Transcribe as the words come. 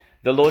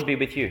The Lord be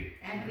with you.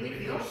 And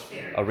with your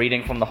spirit. A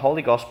reading from the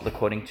Holy Gospel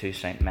according to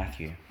St.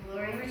 Matthew.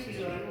 Glory to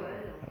you, Lord.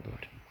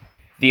 Lord.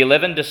 The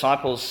 11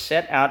 disciples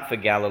set out for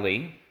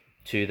Galilee,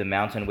 to the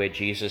mountain where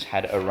Jesus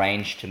had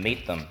arranged to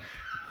meet them.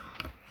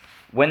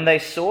 When they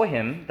saw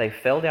him, they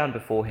fell down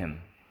before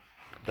him,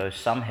 though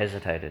some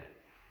hesitated.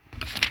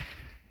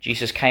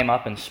 Jesus came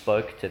up and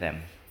spoke to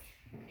them.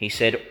 He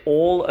said,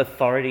 "All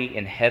authority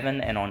in heaven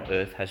and on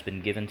earth has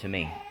been given to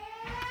me.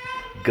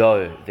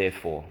 Go,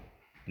 therefore,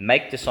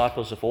 make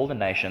disciples of all the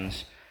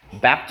nations,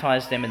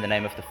 baptize them in the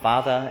name of the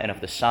Father and of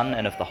the Son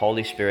and of the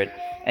Holy Spirit,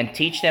 and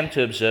teach them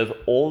to observe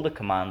all the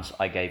commands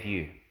I gave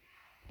you.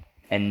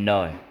 And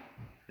know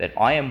that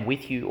I am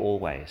with you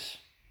always,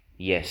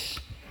 yes,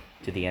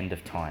 to the end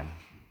of time."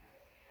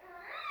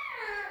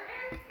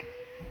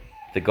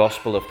 The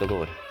Gospel of the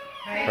Lord.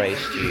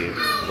 Praise to you,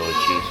 Lord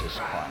Jesus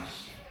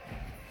Christ.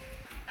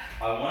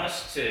 I want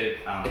us to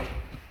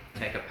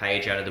take a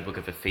page out of the book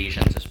of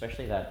Ephesians,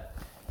 especially that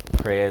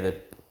prayer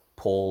that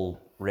Paul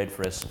read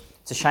for us.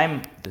 It's a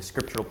shame the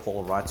scriptural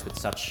Paul writes with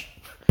such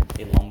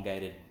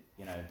elongated,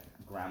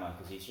 grammar,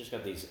 because he's just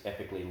got these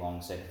epically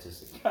long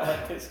sentences that go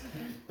like this.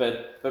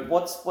 But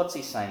what's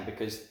he saying?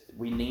 Because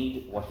we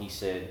need what he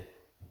said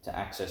to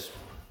access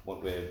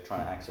what we're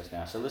trying to access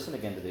now. So listen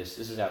again to this.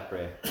 This is our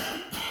prayer.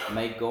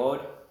 May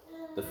God,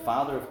 the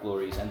Father of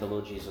glories, and the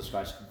Lord Jesus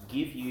Christ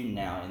give you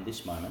now in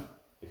this moment,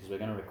 because we're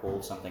going to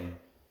recall something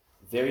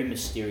very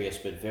mysterious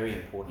but very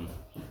important.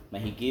 May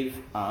he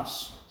give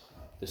us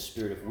the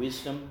spirit of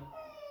wisdom,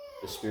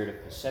 the spirit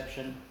of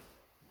perception,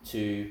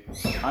 to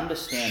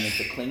understand and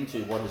to cling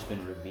to what has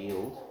been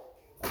revealed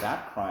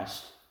about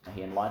Christ. May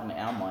he enlighten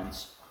our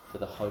minds for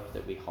the hope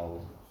that we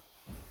hold.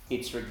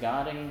 It's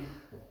regarding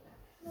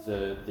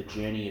the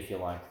journey, if you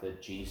like,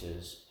 that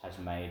Jesus has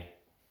made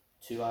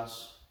to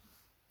us,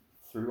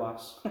 through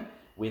us,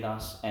 with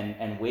us,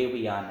 and where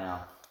we are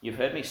now. You've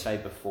heard me say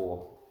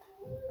before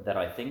that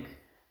I think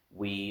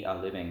we are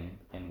living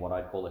in what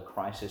I call a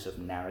crisis of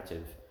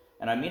narrative.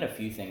 And I mean a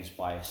few things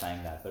by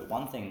saying that, but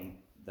one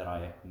thing that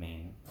I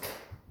mean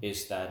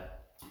is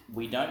that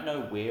we don't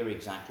know where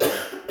exactly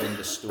in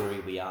the story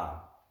we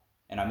are.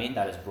 And I mean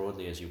that as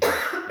broadly as you want.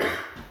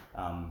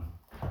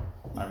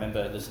 I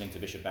remember listening to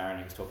Bishop Barron.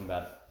 He was talking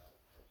about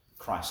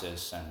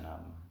crisis and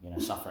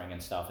suffering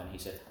and stuff, and he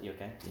said, "You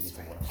okay? You need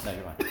some water?" No,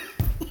 you're right.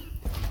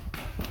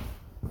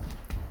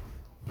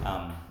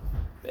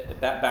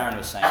 Barron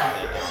was saying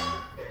that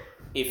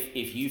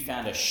if you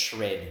found a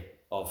shred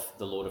of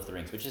The Lord of the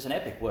Rings, which is an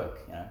epic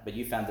work, but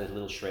you found the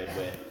little shred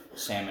where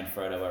Sam and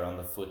Frodo are on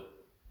the foot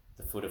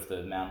of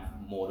the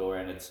Mount Mordor,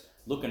 and it's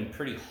looking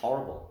pretty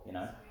horrible,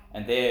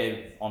 and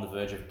they're on the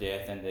verge of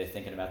death, and they're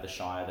thinking about the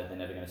Shire that they're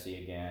never going to see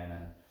again,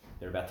 and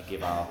they're about to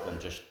give up and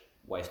just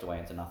waste away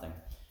into nothing.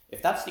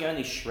 If that's the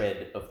only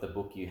shred of the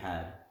book you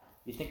had,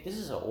 you think, this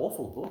is an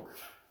awful book.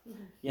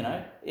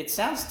 It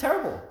sounds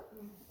terrible.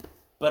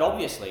 But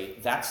obviously,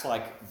 that's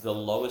like the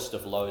lowest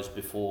of lows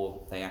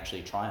before they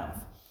actually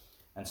triumph.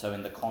 And so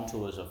in the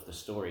contours of the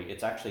story,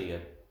 it's actually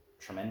a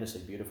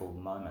tremendously beautiful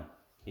moment,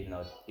 even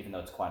though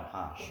it's quite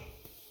harsh.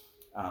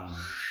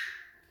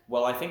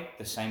 Well, I think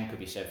the same could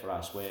be said for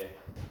us, where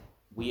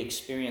we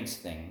experience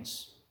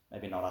things,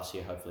 maybe not us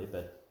here, hopefully,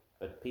 but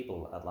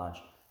people at large,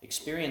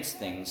 experience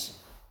things,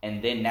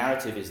 and their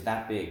narrative is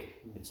that big.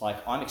 It's like,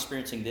 I'm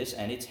experiencing this,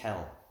 and it's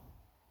hell.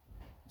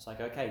 It's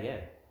like, okay, yeah,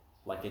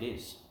 like it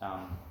is.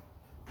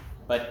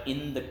 But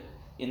in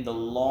the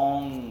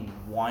long,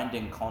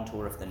 winding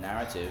contour of the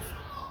narrative,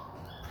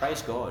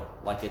 praise God,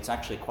 like it's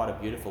actually quite a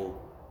beautiful,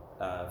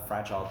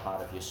 fragile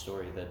part of your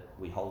story that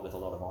we hold with a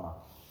lot of honor.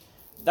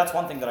 That's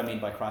one thing that I mean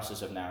by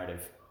crisis of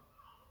narrative.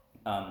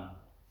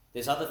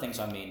 There's other things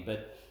I mean,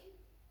 but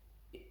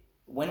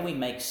when we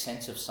make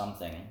sense of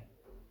something,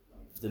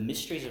 the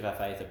mysteries of our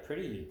faith are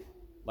pretty,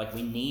 like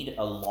we need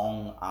a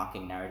long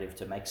arcing narrative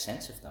to make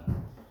sense of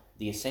them.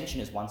 The Ascension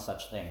is one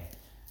such thing.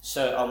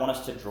 So I want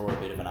us to draw a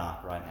bit of an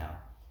arc right now.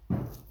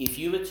 If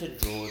you were to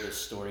draw the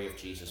story of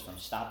Jesus from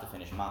start to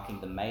finish, marking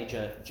the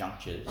major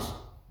junctures,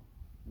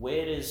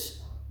 where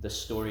does the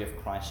story of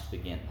Christ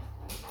begin?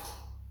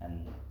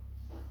 And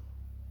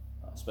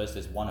I suppose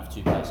there's one of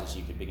two places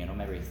you could begin, or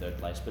maybe a third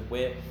place, but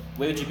where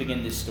would you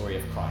begin this story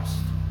of Christ?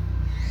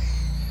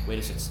 Where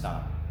does it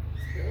start?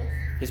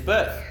 His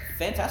birth.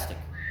 Fantastic.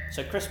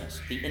 So Christmas,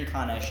 the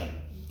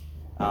incarnation.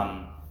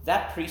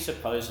 That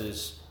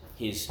presupposes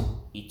his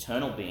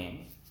eternal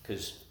being,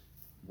 because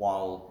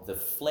while the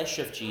flesh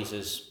of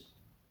Jesus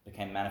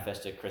became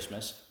manifest at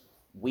Christmas,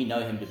 we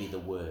know him to be the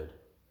Word,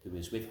 who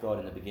is with God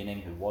in the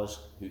beginning,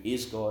 who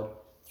is God.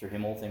 Through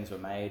him all things were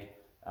made,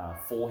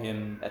 for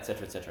him,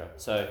 etc., etc.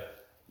 So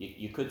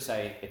you could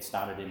say it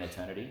started in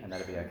eternity, and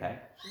that'd be okay.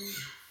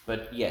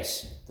 But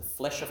yes, the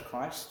flesh of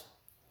Christ,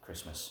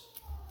 Christmas.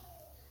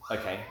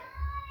 Okay,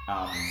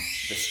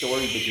 the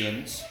story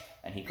begins,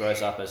 and he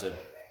grows up as a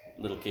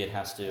little kid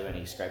has to, and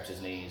he scrapes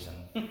his knees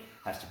and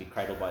has to be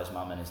cradled by his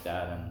mum and his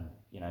dad, and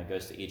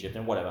goes to Egypt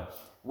and whatever.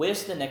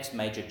 Where's the next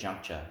major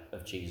juncture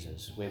of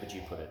Jesus? Where would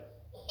you put it?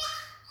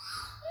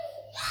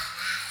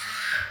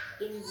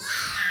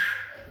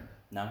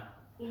 No?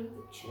 In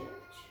the church.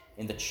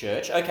 In the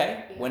church,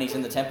 okay. When he's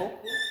in the temple?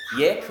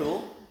 Yeah,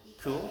 cool.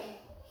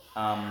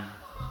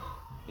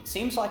 It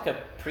seems like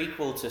a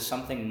prequel to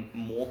something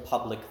more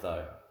public,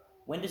 though.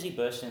 When does he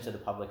burst into the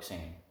public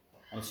scene?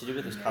 And it's to do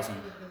with his cousin.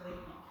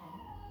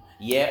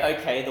 Yeah,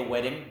 okay, the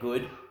wedding.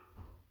 Good.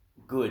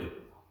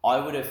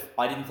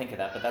 I didn't think of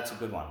that, but that's a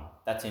good one.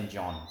 That's in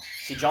John.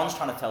 See, John's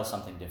trying to tell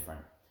something different.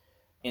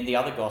 In the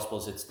other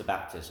Gospels, it's the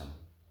baptism.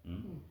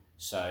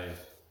 So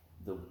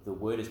the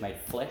Word is made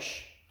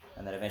flesh,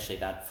 and then eventually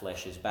that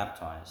flesh is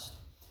baptized.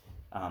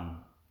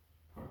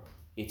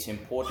 It's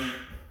important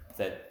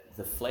that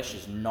the flesh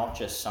is not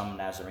just some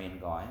Nazarene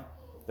guy,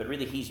 but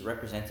really he's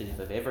representative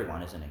of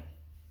everyone, isn't he?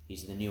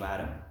 He's the new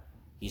Adam.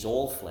 He's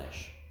all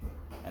flesh.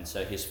 And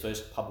so his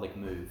first public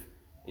move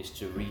is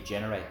to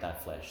regenerate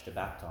that flesh, to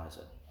baptize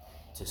it,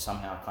 to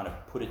somehow kind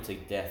of put it to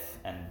death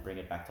and bring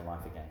it back to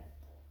life again.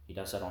 He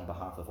does that on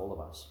behalf of all of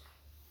us.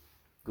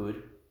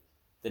 Good.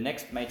 The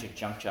next major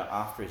juncture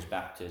after his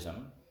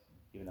baptism,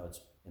 even though it's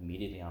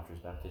immediately after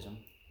his baptism,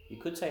 you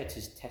could say it's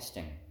his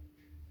testing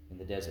in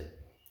the desert.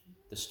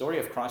 The story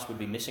of Christ would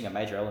be missing a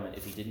major element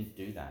if he didn't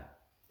do that.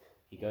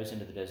 He goes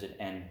into the desert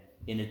and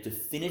in a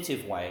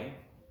definitive way,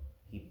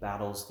 he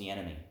battles the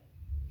enemy.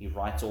 He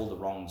rights all the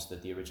wrongs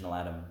that the original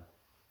Adam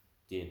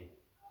did.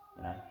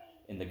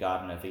 In the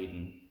Garden of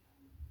Eden,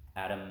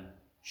 Adam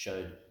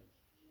showed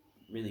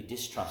really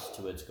distrust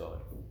towards God,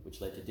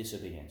 which led to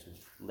disobedience,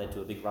 which led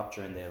to a big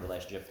rupture in their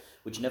relationship,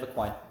 which never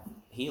quite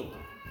healed.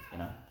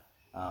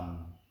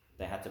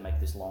 They had to make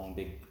this long,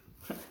 big.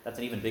 That's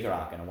an even bigger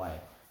arc in a way.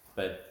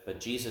 But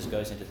Jesus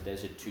goes into the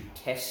desert to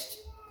test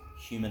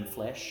human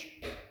flesh,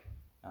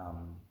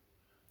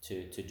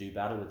 to do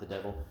battle with the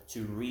devil,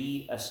 to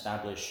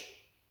re-establish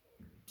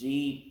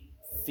deep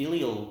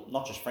filial,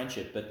 not just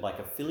friendship, but like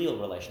a filial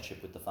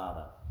relationship with the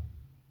Father.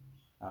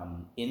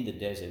 In the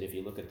desert, if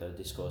you look at the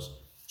discourse,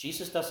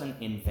 Jesus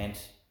doesn't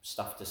invent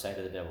stuff to say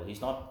to the devil.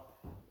 He's not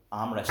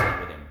arm wrestling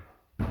with him.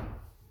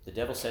 The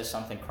devil says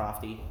something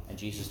crafty, and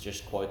Jesus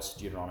just quotes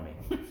Deuteronomy.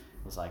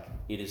 It's like,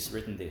 it is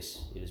written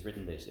this, it is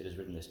written this, it is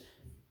written this.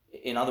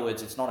 In other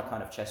words, it's not a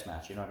kind of chess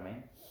match, you know what I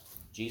mean?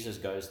 Jesus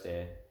goes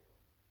there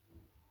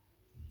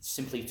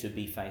simply to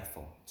be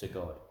faithful to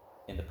God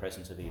in the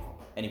presence of evil.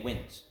 And he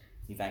wins.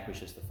 He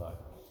vanquishes the foe.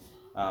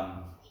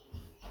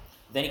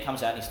 Then he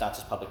comes out and he starts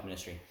his public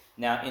ministry.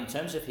 Now, in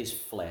terms of his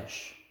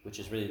flesh, which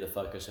is really the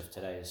focus of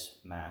today's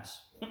Mass,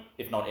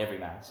 if not every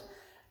Mass,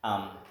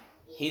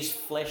 his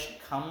flesh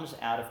comes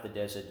out of the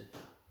desert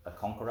a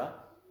conqueror,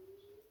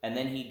 and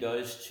then he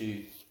goes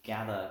to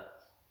gather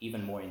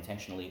even more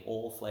intentionally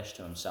all flesh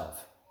to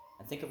himself.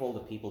 And think of all the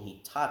people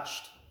he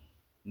touched,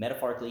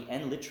 metaphorically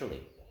and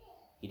literally.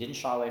 He didn't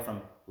shy away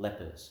from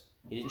lepers.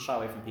 He didn't shy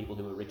away from people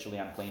who were ritually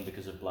unclean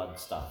because of blood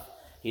stuff.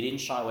 He didn't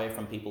shy away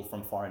from people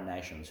from foreign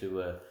nations who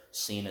were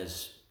seen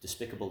as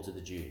despicable to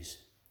the Jews.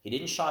 He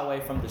didn't shy away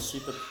from the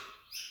super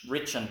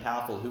rich and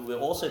powerful who were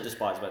also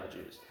despised by the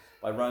Jews,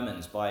 by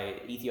Romans,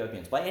 by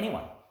Ethiopians, by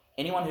anyone.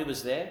 Anyone who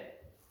was there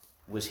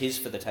was his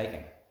for the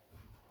taking.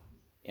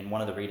 In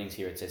one of the readings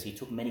here, it says he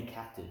took many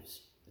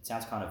captives. It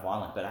sounds kind of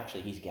violent, but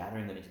actually he's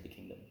gathering them into the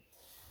kingdom.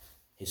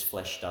 His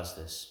flesh does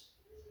this.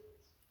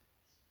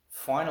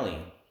 Finally,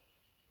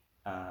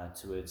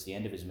 towards the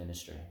end of his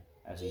ministry,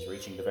 as he's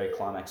reaching the very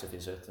climax of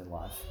his earthly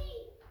life,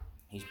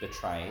 he's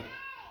betrayed.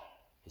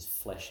 His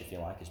flesh, if you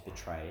like, is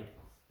betrayed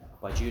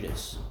by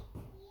Judas.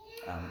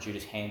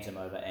 Judas hands him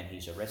over and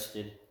he's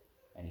arrested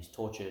and he's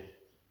tortured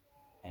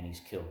and he's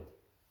killed.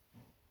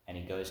 And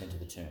he goes into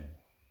the tomb.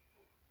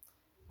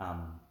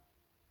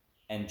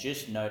 And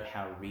just note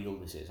how real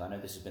this is. I know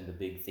this has been the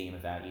big theme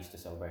of our Easter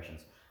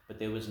celebrations, but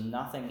there was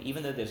nothing,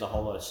 even though there's a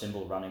whole lot of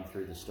symbol running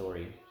through the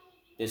story,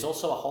 there's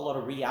also a whole lot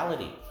of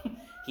reality.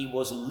 He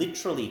was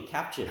literally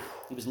captured.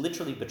 He was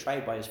literally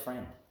betrayed by his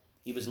friend.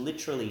 He was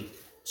literally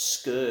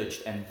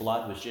scourged and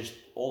blood was just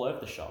all over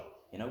the shop.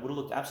 It would have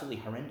looked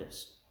absolutely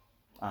horrendous.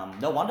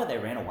 No wonder they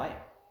ran away.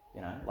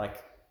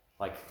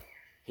 Like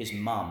his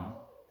mum,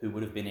 who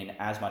would have been in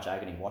as much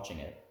agony watching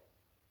it,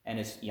 and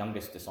his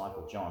youngest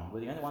disciple, John, were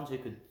the only ones who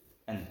could,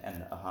 and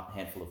a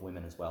handful of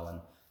women as well,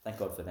 and thank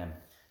God for them.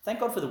 Thank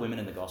God for the women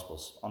in the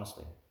Gospels,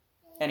 honestly.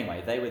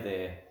 Anyway, they were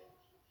there,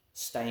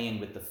 staying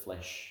with the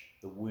flesh,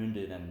 the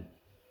wounded and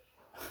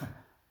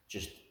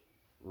just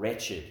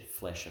wretched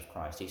flesh of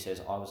Christ. He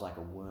says, I was like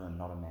a worm,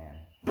 not a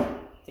man.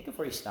 Think of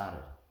where he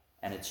started.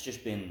 And it's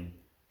just been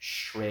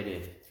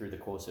shredded through the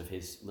course of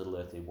his little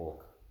earthly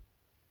walk.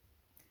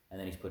 And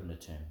then he's put in a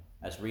tomb.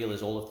 As real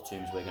as all of the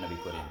tombs we're going to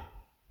be put in.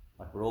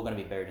 Like we're all going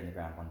to be buried in the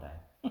ground one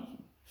day.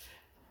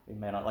 We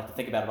may not like to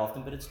think about it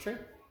often, but it's true.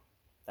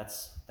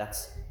 That's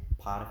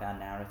part of our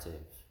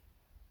narrative.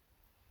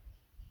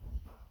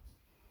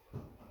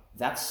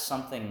 That's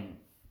something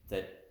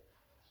that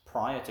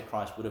prior to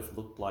Christ would have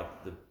looked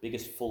like the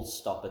biggest full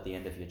stop at the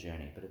end of your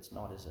journey, but it's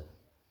not, is it?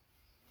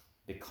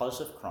 Because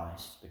of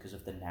Christ, because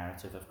of the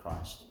narrative of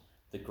Christ,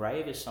 the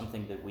grave is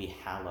something that we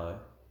hallow.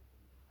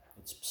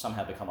 It's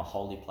somehow become a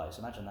holy place.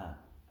 Imagine that.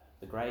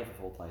 The grave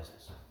of all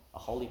places. A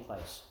holy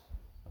place.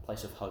 A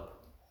place of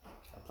hope.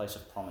 A place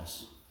of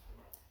promise.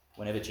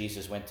 Whenever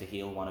Jesus went to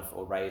heal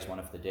or raise one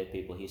of the dead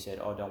people, he said,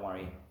 "Oh, don't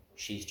worry,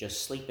 she's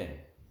just sleeping.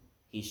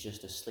 He's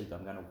just asleep.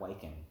 I'm going to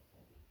wake him."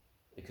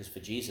 Because for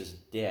Jesus,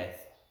 death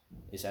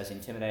is as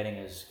intimidating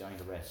as going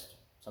to rest.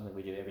 Something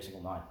we do every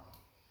single night.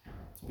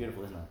 It's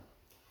beautiful, isn't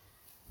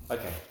it?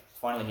 Okay,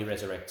 finally he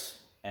resurrects,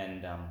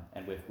 and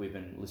we've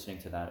been listening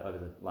to that over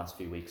the last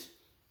few weeks.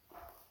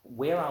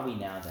 Where are we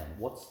now then?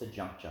 What's the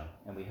juncture?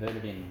 And we heard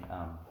it in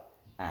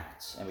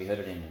Acts, and we heard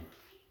it in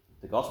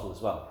the Gospel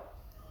as well.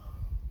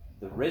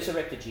 The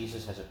resurrected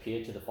Jesus has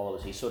appeared to the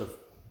followers. He's sort of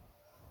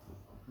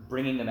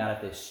bringing them out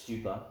of their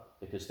stupor,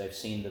 because they've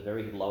seen the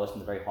very lowest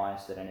and the very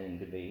highest that anything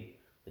could be,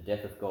 the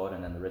death of God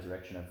and then the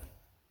resurrection of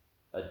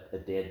a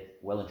dead,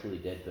 well and truly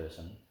dead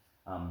person.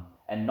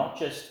 And not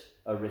just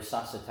a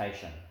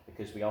resuscitation,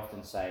 because we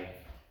often say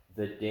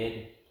the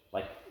dead,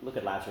 like look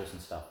at Lazarus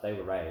and stuff, they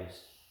were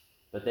raised,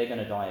 but they're going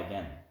to die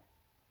again.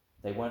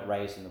 They weren't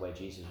raised in the way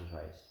Jesus was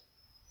raised.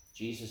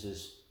 Jesus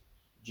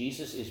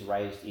is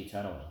raised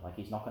eternally, like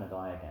he's not going to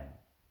die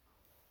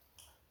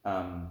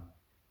again.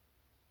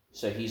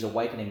 So he's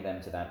awakening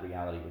them to that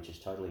reality, which is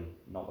totally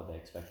not what they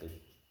expected.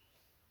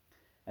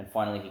 And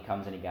finally he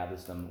comes and he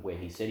gathers them where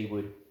he said he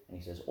would, and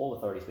he says, "All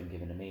authority has been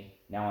given to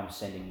me. Now I'm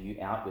sending you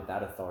out with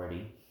that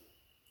authority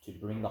to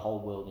bring the whole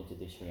world into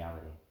this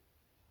reality.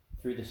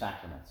 Through the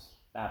sacraments,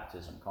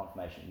 baptism,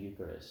 confirmation,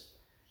 Eucharist,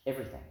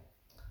 everything."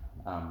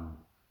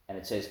 And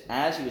it says,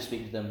 as he was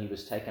speaking to them, he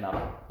was taken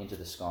up into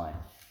the sky.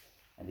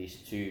 And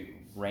these two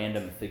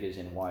random figures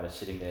in white are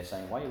sitting there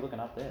saying, "Why are you looking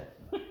up there?"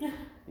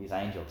 These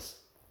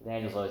angels. The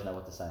angels always know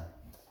what to say.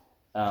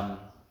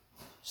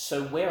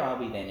 So where are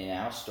we then in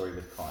our story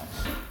with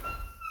Christ?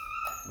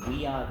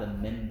 We are the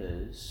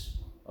members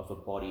of a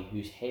body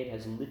whose head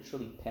has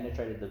literally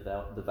penetrated the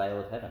veil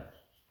of heaven.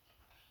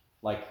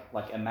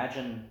 Like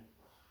imagine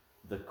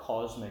the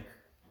cosmic,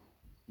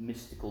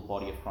 mystical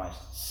body of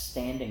Christ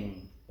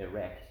standing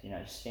erect,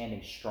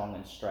 standing strong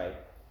and straight,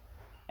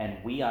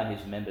 and we are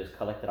his members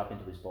collected up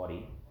into his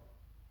body,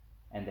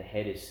 and the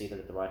head is seated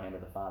at the right hand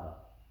of the Father.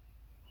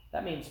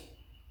 That means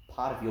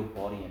part of your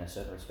body, in a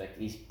certain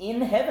respect, is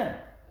in heaven.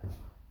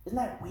 Isn't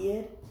that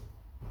weird?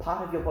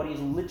 Part of your body is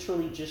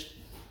literally just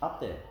up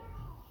there.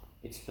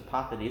 It's the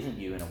part that isn't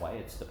you in a way.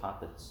 It's the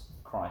part that's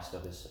Christ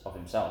of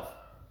himself.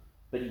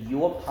 But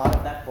you're part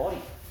of that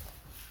body.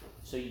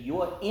 So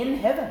you're in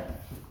heaven.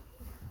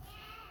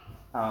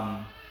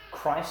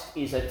 Christ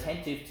is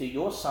attentive to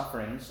your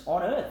sufferings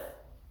on earth.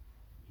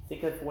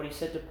 Think of what he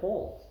said to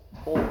Paul.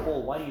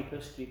 Paul, why do you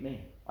persecute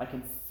me? I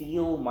can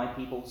feel my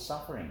people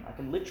suffering. I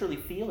can literally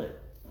feel it.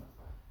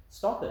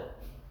 Stop it.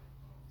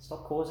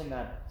 Stop causing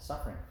that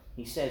suffering.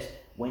 He says,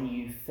 when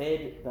you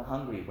fed the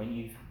hungry, when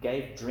you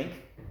gave drink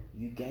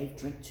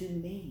to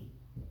me.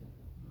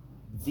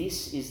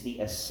 This is the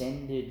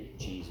ascended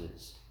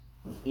Jesus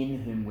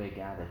in whom we're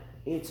gathered.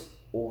 It's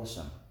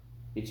awesome.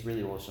 It's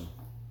really awesome.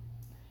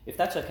 If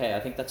that's okay, I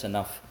think that's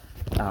enough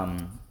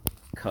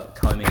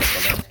combing of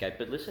the landscape.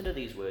 But listen to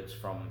these words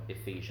from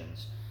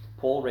Ephesians.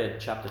 Paul read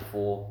chapter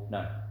 1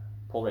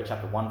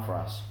 for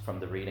us from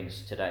the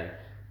readings today.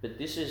 But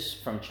this is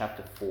from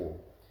chapter 4.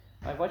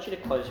 I invite you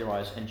to close your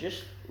eyes and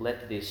just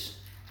let this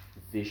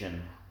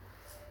vision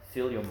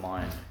fill your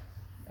mind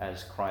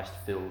as Christ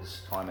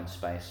fills time and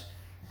space.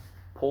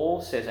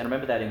 Paul says, and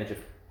remember that image of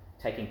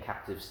taking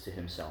captives to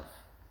himself.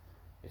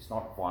 It's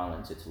not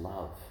violence, it's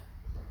love.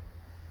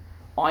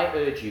 I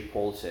urge you,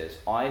 Paul says,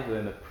 I who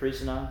am a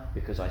prisoner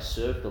because I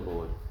serve the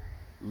Lord,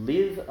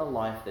 live a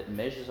life that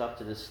measures up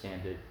to the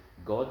standard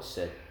God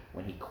set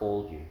when he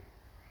called you.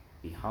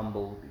 Be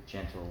humble, be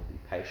gentle, be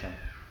patient,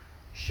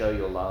 show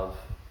your love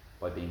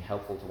by being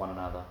helpful to one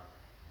another,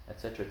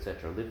 etc.,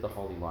 etc. Live the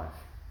holy life.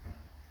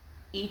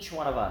 Each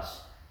one of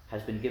us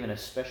has been given a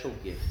special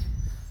gift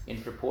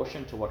in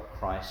proportion to what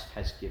Christ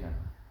has given.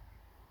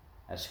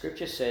 As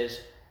Scripture says,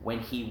 when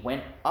he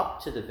went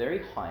up to the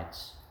very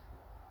heights,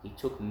 he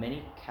took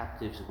many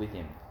captives with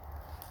him.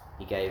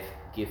 He gave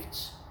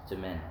gifts to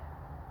men.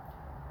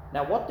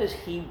 Now, what does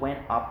he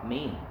went up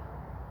mean?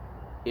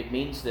 It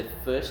means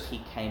that first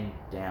he came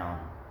down.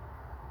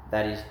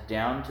 That is,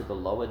 down to the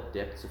lower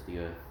depths of the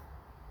earth.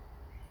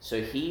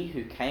 So he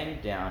who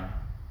came down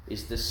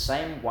is the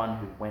same one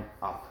who went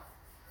up,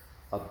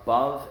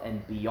 above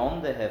and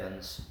beyond the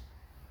heavens,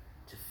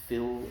 to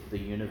fill the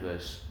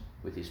universe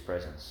with his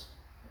presence.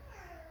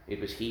 It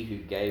was he who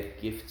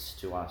gave gifts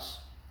to us.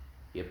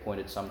 He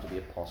appointed some to be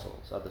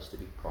apostles, others to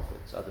be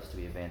prophets, others to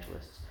be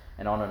evangelists,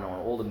 and on,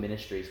 all the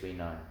ministries we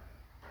know.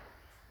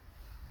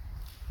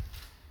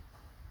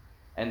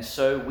 And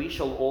so we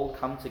shall all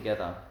come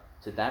together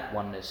to that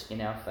oneness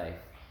in our faith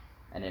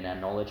and in our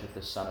knowledge of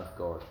the Son of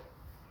God.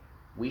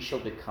 We shall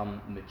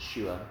become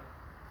mature,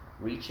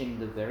 reaching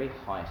the very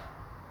height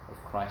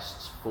of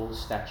Christ's full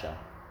stature.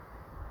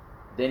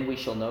 Then we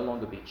shall no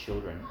longer be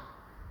children,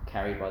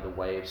 carried by the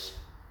waves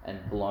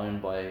and blown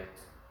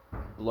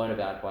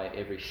about by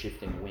every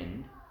shifting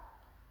wind.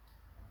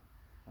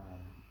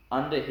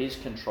 Under his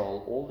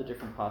control, all the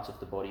different parts of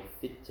the body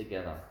fit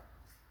together,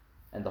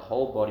 and the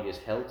whole body is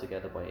held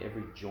together by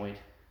every joint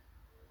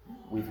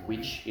with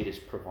which it is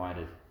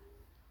provided.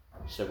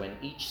 So when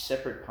each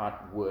separate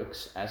part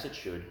works as it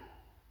should,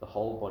 the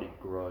whole body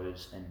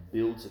grows and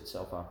builds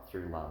itself up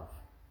through love.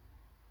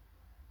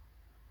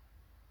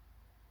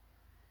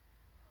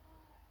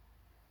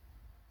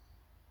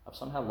 I've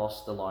somehow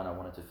lost the line I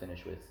wanted to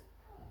finish with.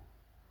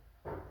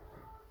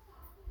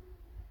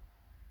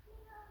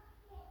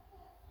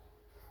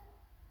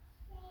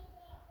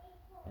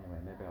 Anyway,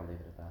 maybe I'll leave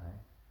it at that,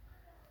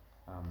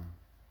 eh?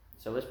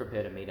 So let's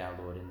prepare to meet our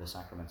Lord in the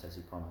sacraments as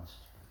he promised.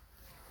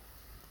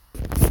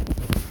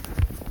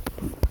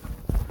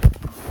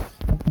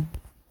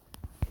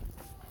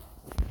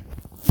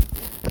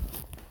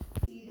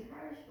 See the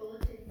parish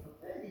bulletin for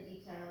further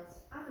details,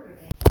 other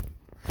events.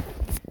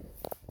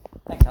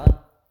 Thanks, Helen.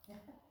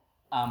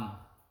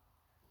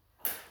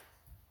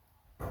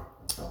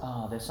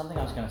 There's something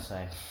I was going to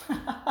say.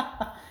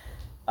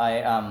 I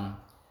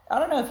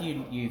don't know if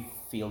you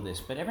feel this,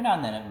 but every now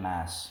and then at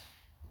Mass,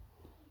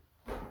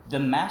 the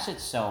Mass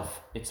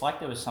itself, it's like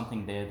there was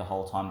something there the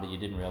whole time that you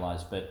didn't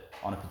realize, but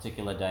on a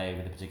particular day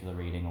with a particular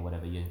reading or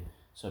whatever, you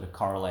sort of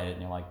correlate it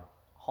and you're like,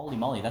 holy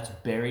moly, that's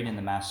buried in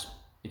the Mass.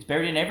 It's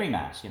buried in every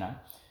Mass, you know?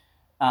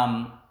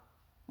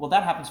 Well,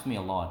 that happens for me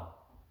a lot.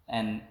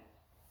 And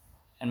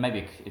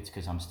maybe it's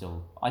because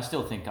I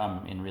still think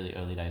I'm in really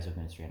early days of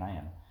ministry, and I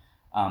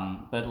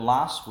am. But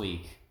last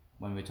week,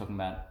 when we were talking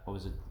about, what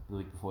was it the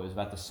week before, it was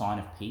about the sign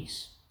of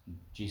peace.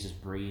 Jesus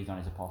breathed on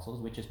his apostles,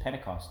 which is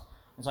Pentecost.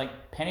 It's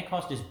like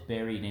Pentecost is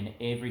buried in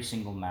every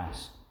single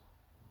Mass.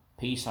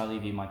 Peace I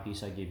leave you, my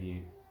peace I give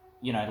you.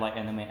 You know, like,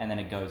 and then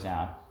it goes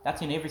out.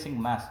 That's in every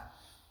single Mass.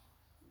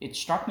 It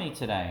struck me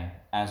today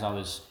as I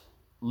was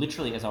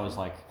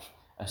like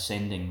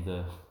ascending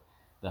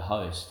the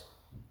host.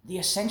 The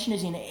ascension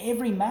is in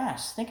every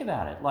Mass. Think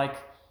about it. Like,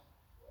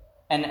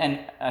 and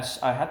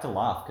I had to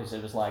laugh because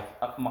it was like,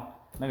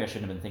 maybe I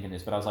shouldn't have been thinking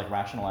this, but I was like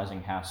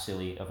rationalizing how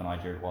silly of an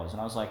idea it was.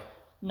 And I was like,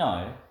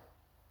 no,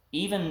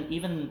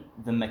 even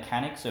the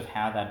mechanics of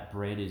how that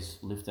bread is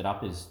lifted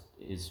up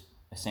is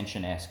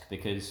ascension-esque,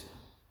 because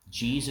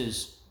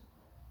Jesus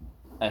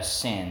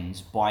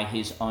ascends by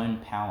his own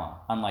power,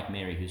 unlike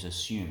Mary, who's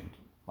assumed.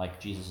 Like,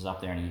 Jesus is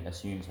up there and he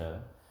assumes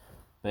her.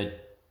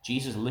 But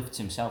Jesus lifts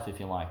himself, if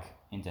you like,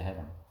 into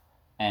heaven.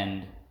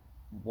 And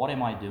what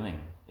am I doing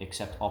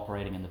except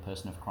operating in the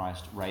person of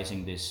Christ,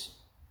 raising this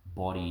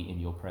body in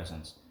your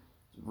presence?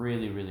 It's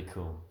really, really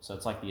cool. So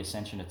it's like the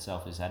ascension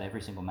itself is at every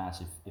single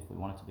Mass, if we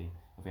want it to be,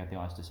 if we have the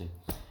eyes to see.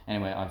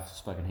 Anyway, I've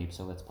spoken heaps,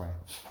 so let's pray.